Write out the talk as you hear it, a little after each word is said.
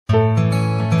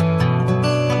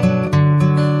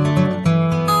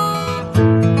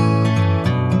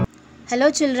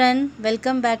Hello children,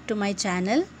 welcome back to my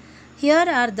channel. Here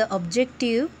are the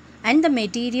objective and the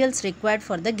materials required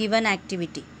for the given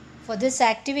activity. For this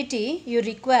activity, you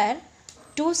require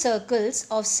two circles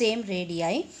of same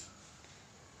radii.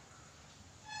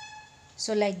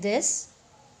 So like this.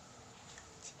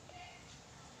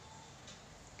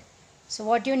 So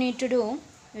what you need to do,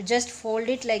 you just fold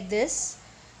it like this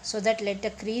so that a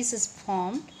crease is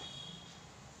formed.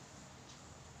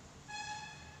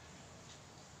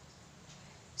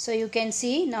 So you can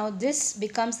see now this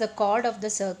becomes the chord of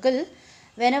the circle.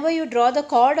 Whenever you draw the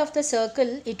chord of the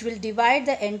circle, it will divide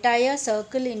the entire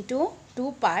circle into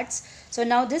two parts. So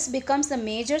now this becomes the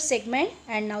major segment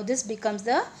and now this becomes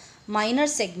the minor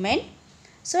segment.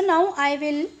 So now I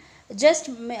will just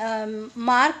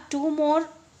mark two more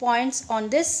points on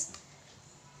this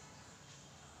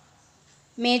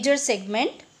major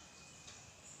segment.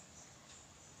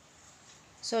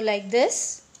 So like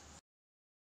this.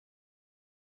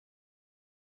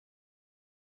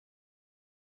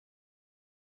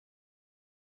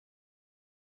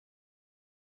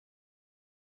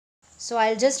 So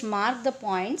I'll just mark the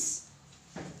points.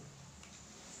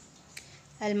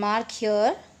 I'll mark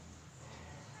here.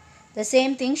 The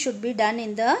same thing should be done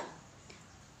in the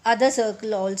other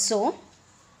circle also.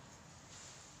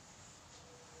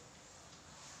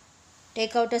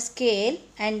 Take out a scale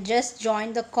and just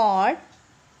join the chord.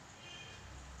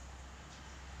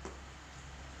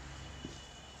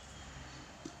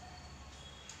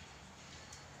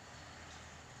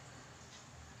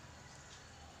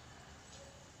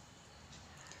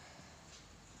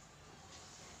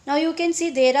 Now you can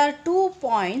see there are 2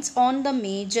 points on the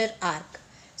major arc.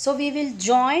 So we will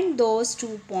join those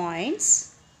 2 points.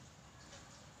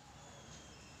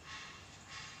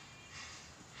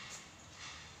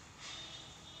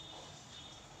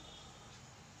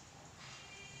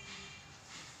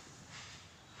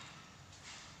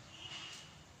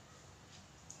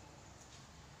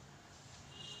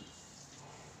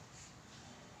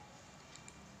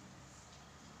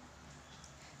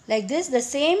 Like this, the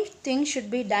same thing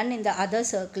should be done in the other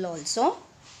circle also.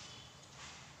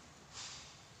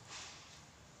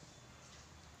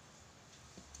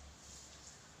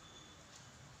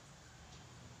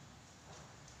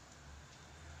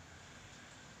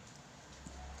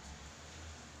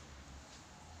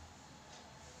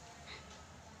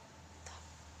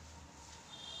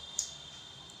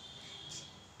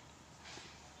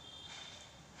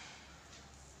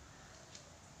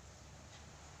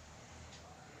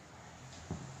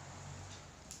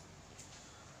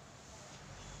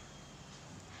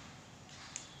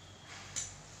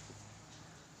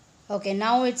 Okay,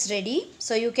 now it's ready.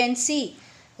 So you can see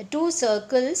the two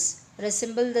circles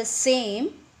resemble the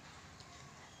same.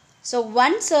 So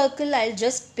one circle I'll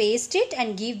just paste it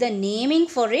and give the naming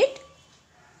for it.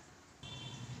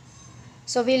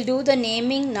 So we'll do the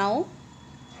naming now.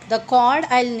 The chord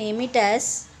I'll name it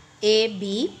as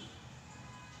AB.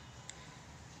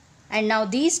 And now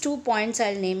these 2 points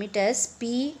I'll name it as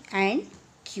P and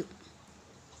Q.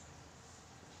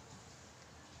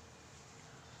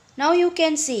 Now you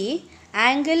can see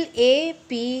angle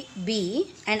APB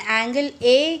and angle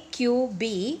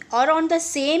AQB are on the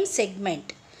same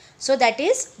segment. So that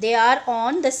is they are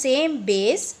on the same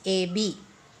base AB.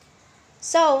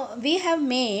 So we have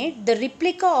made the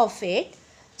replica of it.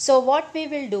 So what we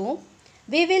will do,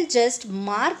 we will just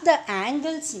mark the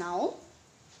angles now.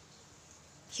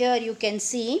 Here you can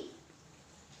see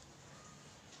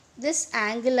this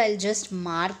angle, I'll just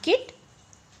mark it.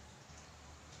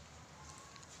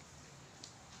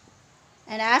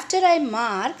 And after I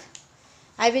mark,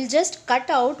 I will just cut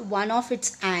out one of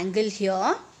its angle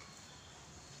here.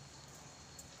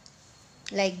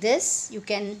 Like this, you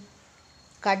can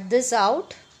cut this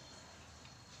out.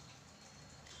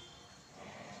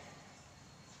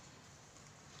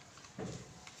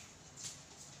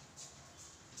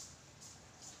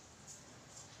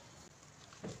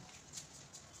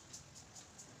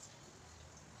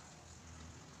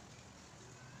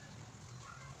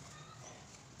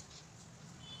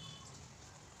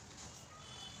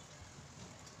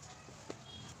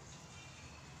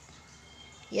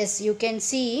 Yes, you can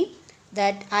see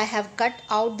that I have cut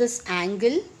out this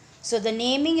angle. So the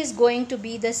naming is going to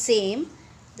be the same,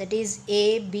 that is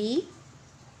AB,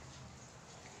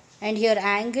 and here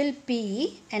angle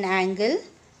P and angle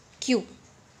Q.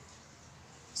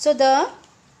 So the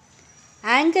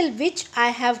angle which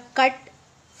I have cut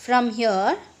from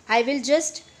here, I will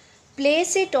just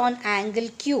place it on angle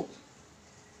Q,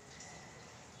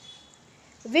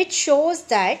 which shows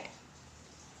that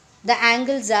the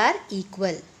angles are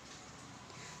equal.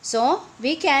 So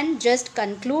we can just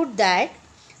conclude that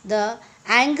the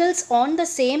angles on the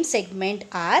same segment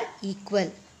are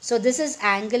equal. So this is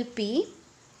angle P.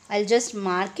 I'll just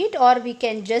mark it, or we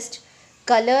can just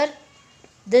color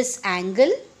this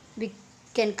angle. We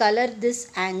can color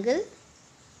this angle.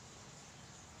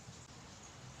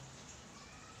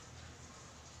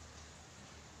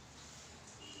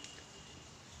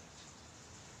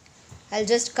 I'll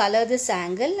just color this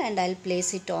angle and I'll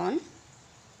place it on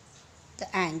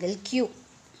the angle Q.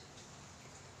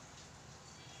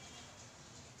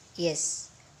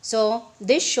 Yes. So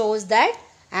this shows that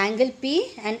angle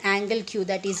P and angle Q,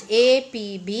 that is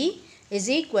APB, is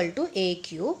equal to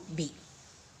AQB.